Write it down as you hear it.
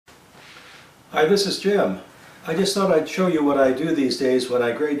Hi, this is Jim. I just thought I'd show you what I do these days when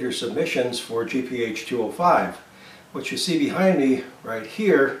I grade your submissions for gph205. What you see behind me right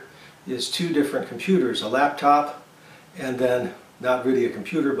here is two different computers, a laptop and then not really a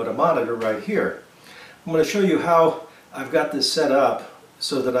computer but a monitor right here. I'm going to show you how I've got this set up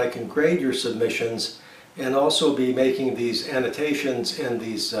so that I can grade your submissions and also be making these annotations and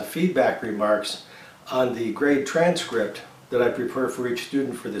these feedback remarks on the grade transcript that I prepare for each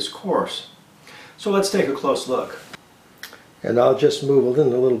student for this course. So let's take a close look. And I'll just move in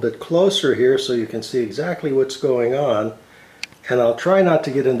a little bit closer here so you can see exactly what's going on. And I'll try not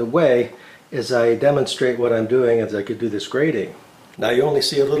to get in the way as I demonstrate what I'm doing as I could do this grading. Now you only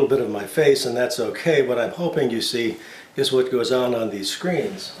see a little bit of my face, and that's okay. What I'm hoping you see is what goes on these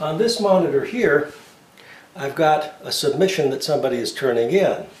screens. On this monitor here, I've got a submission that somebody is turning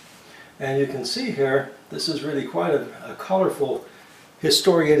in. And you can see here, this is really quite a colorful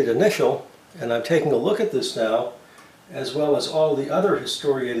historiated initial. And I'm taking a look at this now, as well as all the other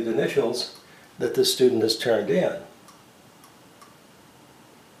historiated initials that this student has turned in.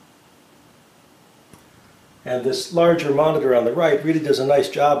 And this larger monitor on the right really does a nice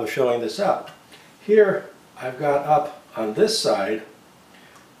job of showing this up. Here I've got up on this side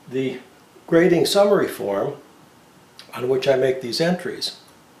the grading summary form on which I make these entries.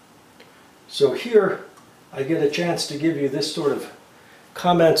 So here I get a chance to give you this sort of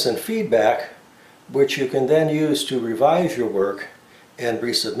comments and feedback, which you can then use to revise your work and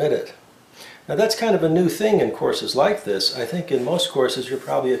resubmit it. Now that's kind of a new thing in courses like this. I think in most courses you're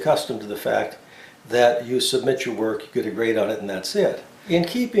probably accustomed to the fact that you submit your work, you get a grade on it, and that's it. In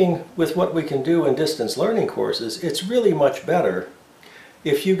keeping with what we can do in distance learning courses, it's really much better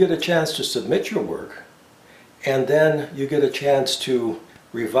if you get a chance to submit your work and then you get a chance to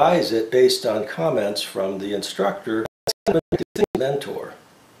revise it based on comments from the instructor, the mentor.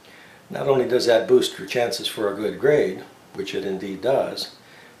 Not only does that boost your chances for a good grade, which it indeed does,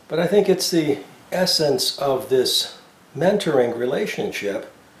 but I think it's the essence of this mentoring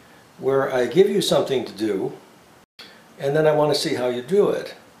relationship where I give you something to do and then I want to see how you do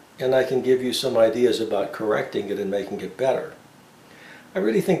it, and I can give you some ideas about correcting it and making it better. I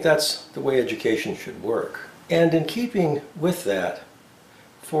really think that's the way education should work. And in keeping with that,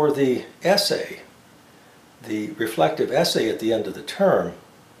 for the essay, the reflective essay at the end of the term,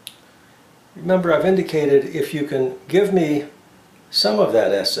 remember I've indicated if you can give me some of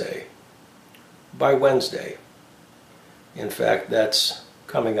that essay by Wednesday. In fact, that's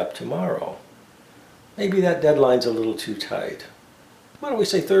coming up tomorrow. Maybe that deadline's a little too tight. Why don't we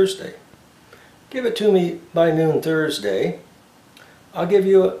say Thursday? Give it to me by noon Thursday. I'll give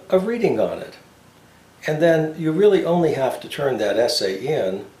you a reading on it. And then you really only have to turn that essay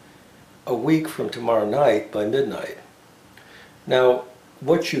in a week from tomorrow night by midnight. Now,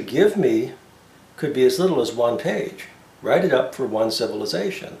 what you give me could be as little as 1 page. Write it up for one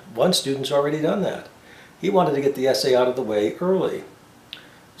civilization. One student's already done that. He wanted to get the essay out of the way early.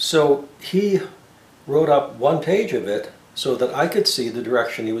 So he wrote up 1 page of it so that I could see the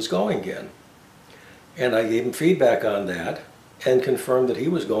direction he was going in. And I gave him feedback on that and confirmed that he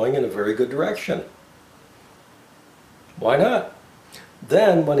was going in a very good direction. Why not?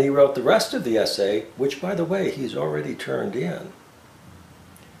 Then when he wrote the rest of the essay, which by the way he's already turned in,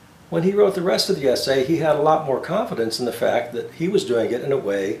 when he wrote the rest of the essay he had a lot more confidence in the fact that he was doing it in a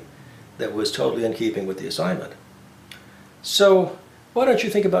way that was totally in keeping with the assignment. So why don't you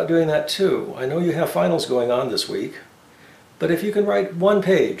think about doing that too? I know you have finals going on this week, but if you can write 1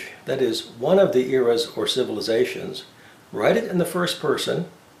 page, that is one of the eras or civilizations, write it in the first person,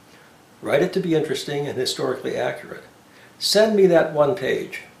 write it to be interesting and historically accurate. Send me that 1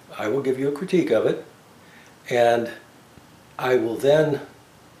 page. I will give you a critique of it, and I will then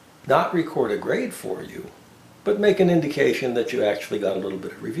not record a grade for you, but make an indication that you actually got a little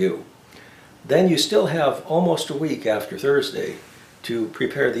bit of review. Then you still have almost a week after Thursday to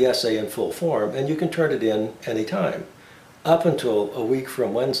prepare the essay in full form, and you can turn it in anytime, up until a week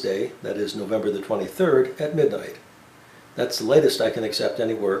from Wednesday, that is November the 23rd at midnight. That's the latest I can accept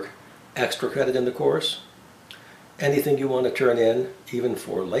any work, extra credit in the course, anything you want to turn in, even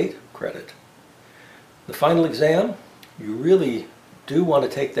for late credit. The final exam, you really do want to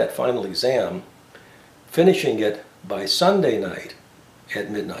take that final exam, finishing it by Sunday night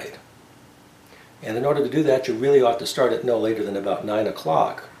at midnight. And in order to do that, you really ought to start it no later than about 9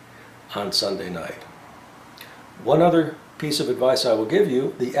 o'clock on Sunday night. One other piece of advice I will give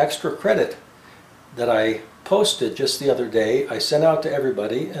you, the extra credit that I posted just the other day, I sent out to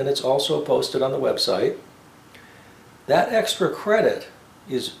everybody, and it's also posted on the website. That extra credit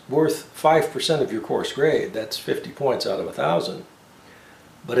is worth 5% of your course grade. That's 50 points out of 1,000.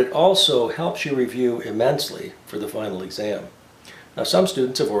 but it also helps you review immensely for the final exam. Now, some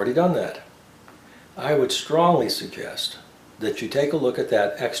students have already done that. I would strongly suggest that you take a look at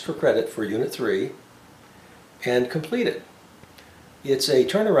that extra credit for Unit 3 and complete it. It's a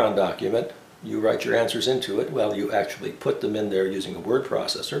turnaround document. You write your answers into it. Well, you actually put them in there using a word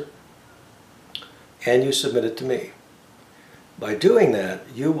processor, and you submit it to me. By doing that,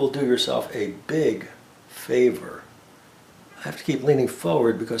 you will do yourself a big favor. I have to keep leaning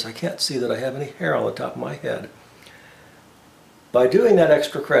forward because I can't see that I have any hair on the top of my head. By doing that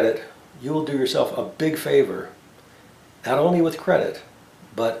extra credit, you will do yourself a big favor, not only with credit,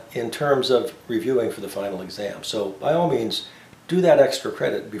 but in terms of reviewing for the final exam. So by all means, do that extra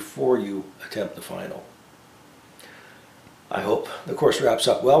credit before you attempt the final. I hope the course wraps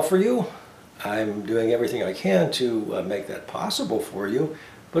up well for you. I'm doing everything I can to make that possible for you,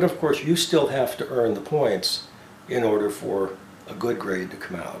 but of course you still have to earn the points in order for a good grade to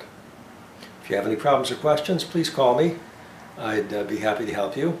come out. If you have any problems or questions, please call me. I'd be happy to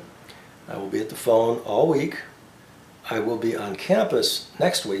help you. I will be at the phone all week. I will be on campus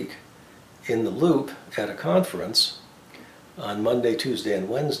next week in the Loop at a conference on Monday, Tuesday, and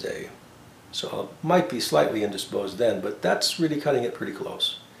Wednesday. So I might be slightly indisposed then, but that's really cutting it pretty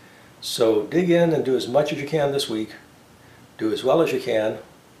close. So dig in and do as much as you can this week. Do as well as you can.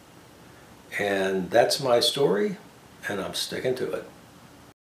 And that's my story, and I'm sticking to it.